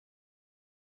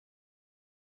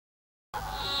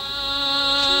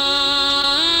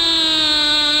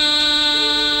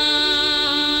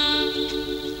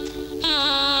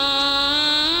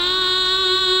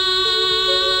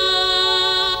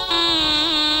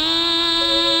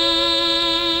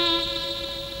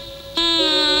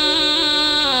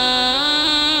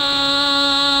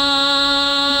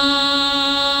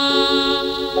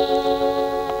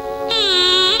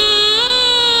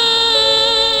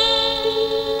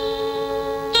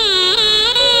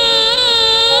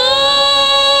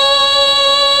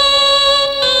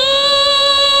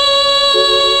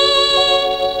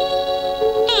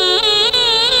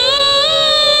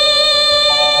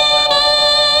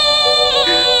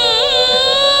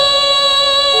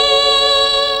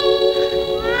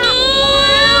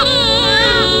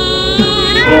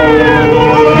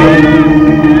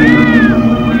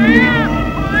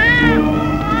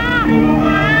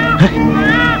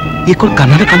ये कौन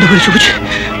कान्हा कांद भरी शुभुछ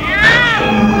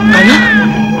कान्हा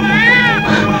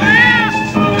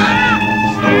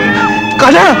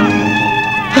कान्हा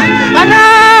कान्हा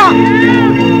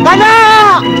कान्हा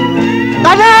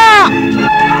कान्हा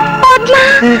पद्मा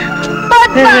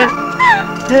पद्मा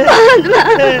पद्मा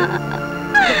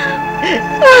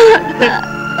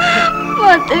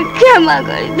मत क्षमा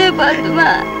कर दे पद्मा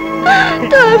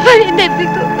तो परी देवी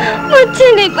को मुझे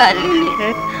नहीं पारिनी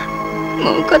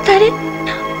मो कथारे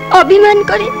अभिमान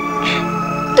करे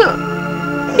तो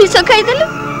विष खाईदेलु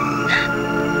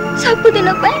सबुदिन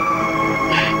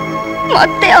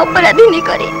मत अपराधिनी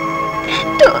करे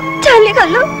तो चली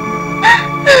गलु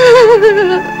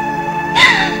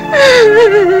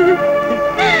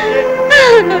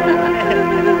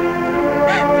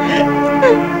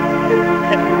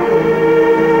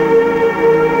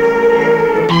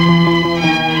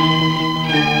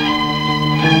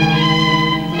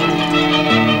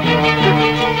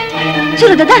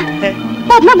सुनो दादा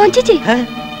पद्मा बंची छी हाँ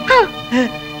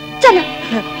चलो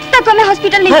तक हमें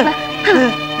हॉस्पिटल ले जावा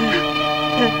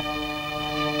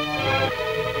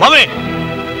मम्मी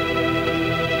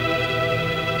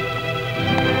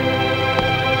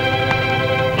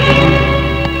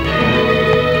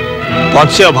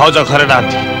बंशी और भाउज घरे ना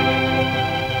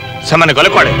से गले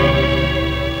कड़े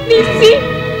निसी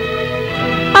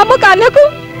आम कान्हा को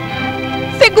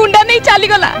से गुंडा नहीं चली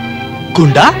गला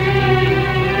गुंडा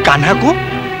कान्हा को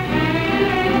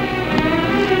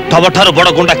तब ठार बड़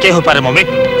गुंडा के हो पारे मम्मी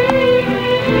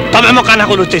तब मो कान्हा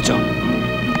को लुचेच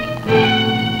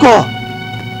कह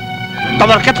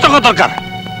तमर केत दरकार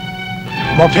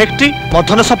मो फैक्ट्री मो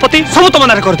धन संपत्ति सब तुम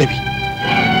नारे करदेवी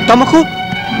तुमको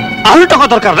आहरी टका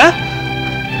दरकार ना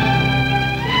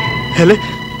हेले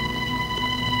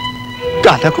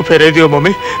कान्हा को फेरे दियो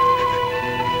मम्मी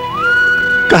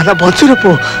कान्हा बंशी रो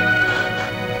पो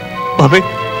मम्मी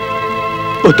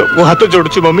वो हाथ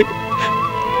जोड़ुची मम्मी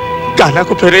कान्हा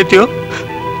को फेरे दियो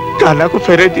कान्हा को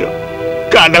फेरे दियो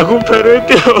कान्हा को फेरे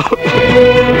दियो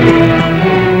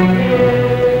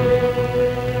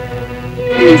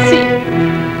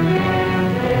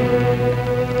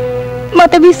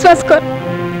मत विश्वास कर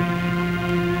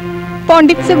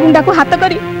पंडित से गुंडा को हाथ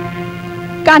करी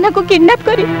कान्हा को किडनैप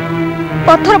करी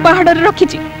पत्थर पहाड़ रे रखी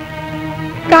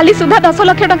काली सुधा 10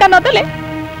 लाख टका न देले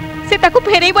से ताको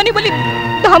फेरेइबनी बोली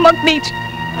धमक देइछि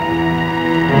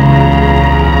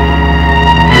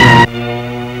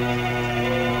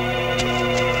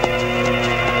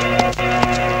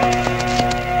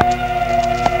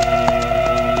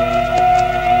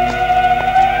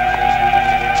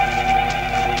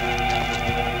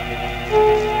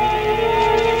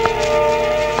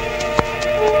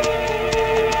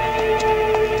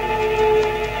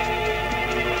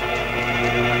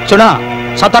सुना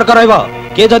सतर्क रहिबो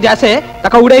के जदि आसे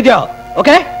ताको उड़ाई दियो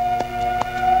ओके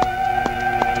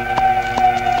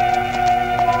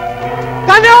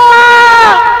कान्हा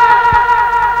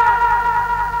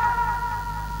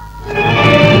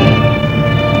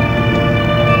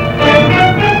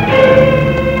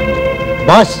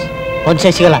बस कौन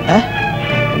से गला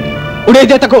उड़ाई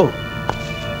दे ताको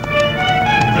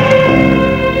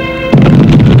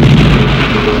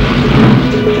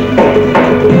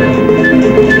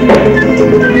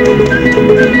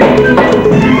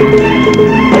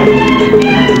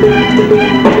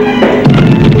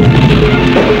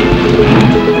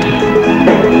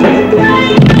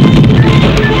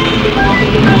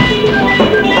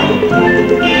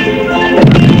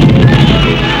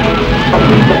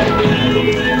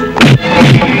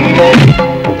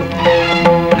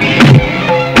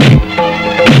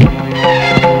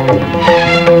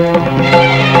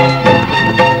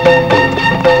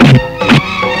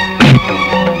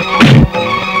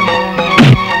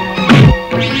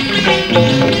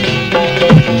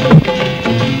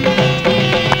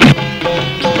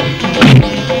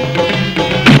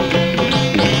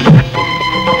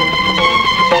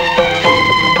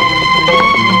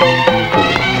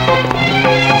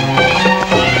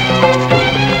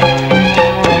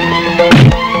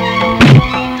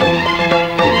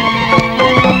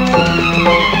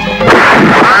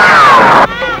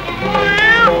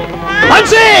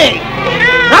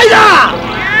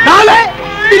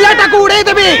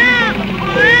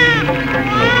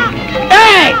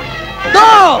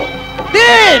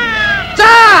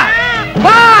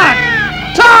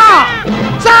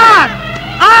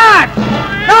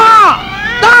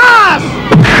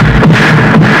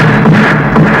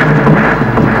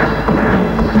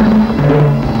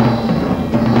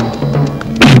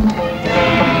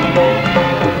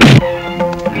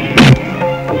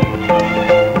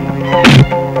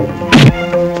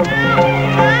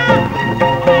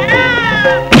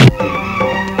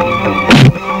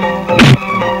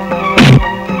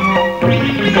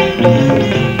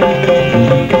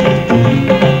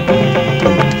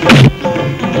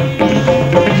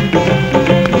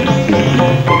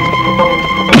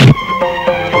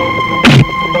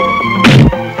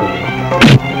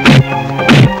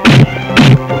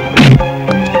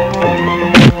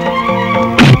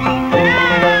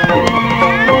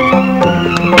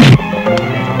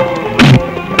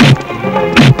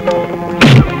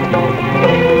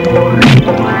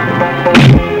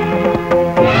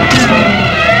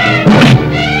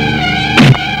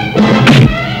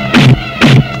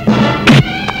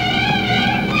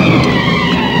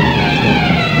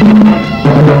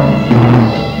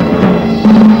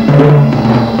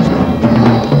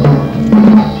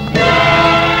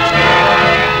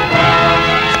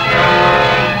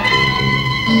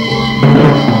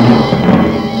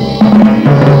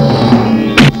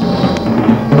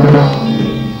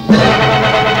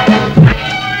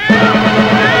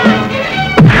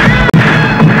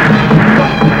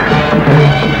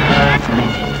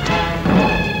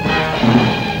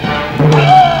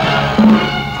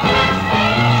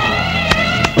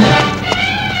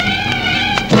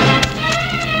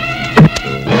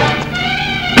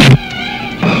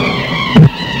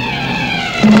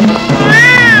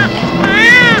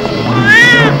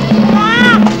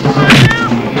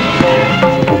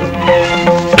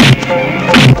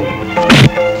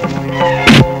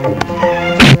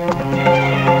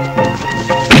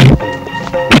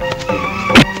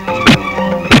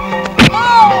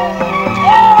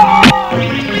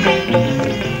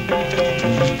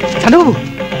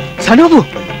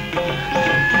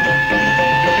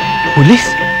पुलिस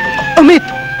अमित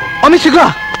अमित शीघ्र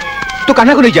तू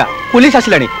कान्हा को नहीं जा पुलिस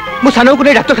आसिलानी मु सानो को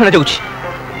नहीं डाक्तरखाना जाऊँ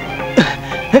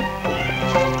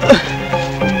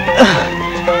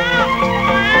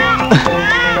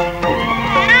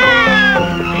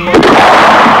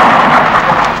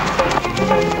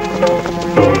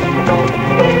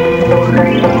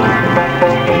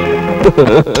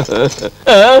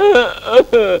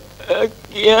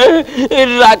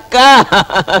राका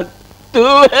तू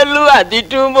हेलु आदि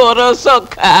तू मोर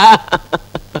सखा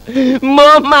मो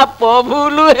माप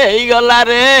भूलु हे गला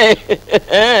रे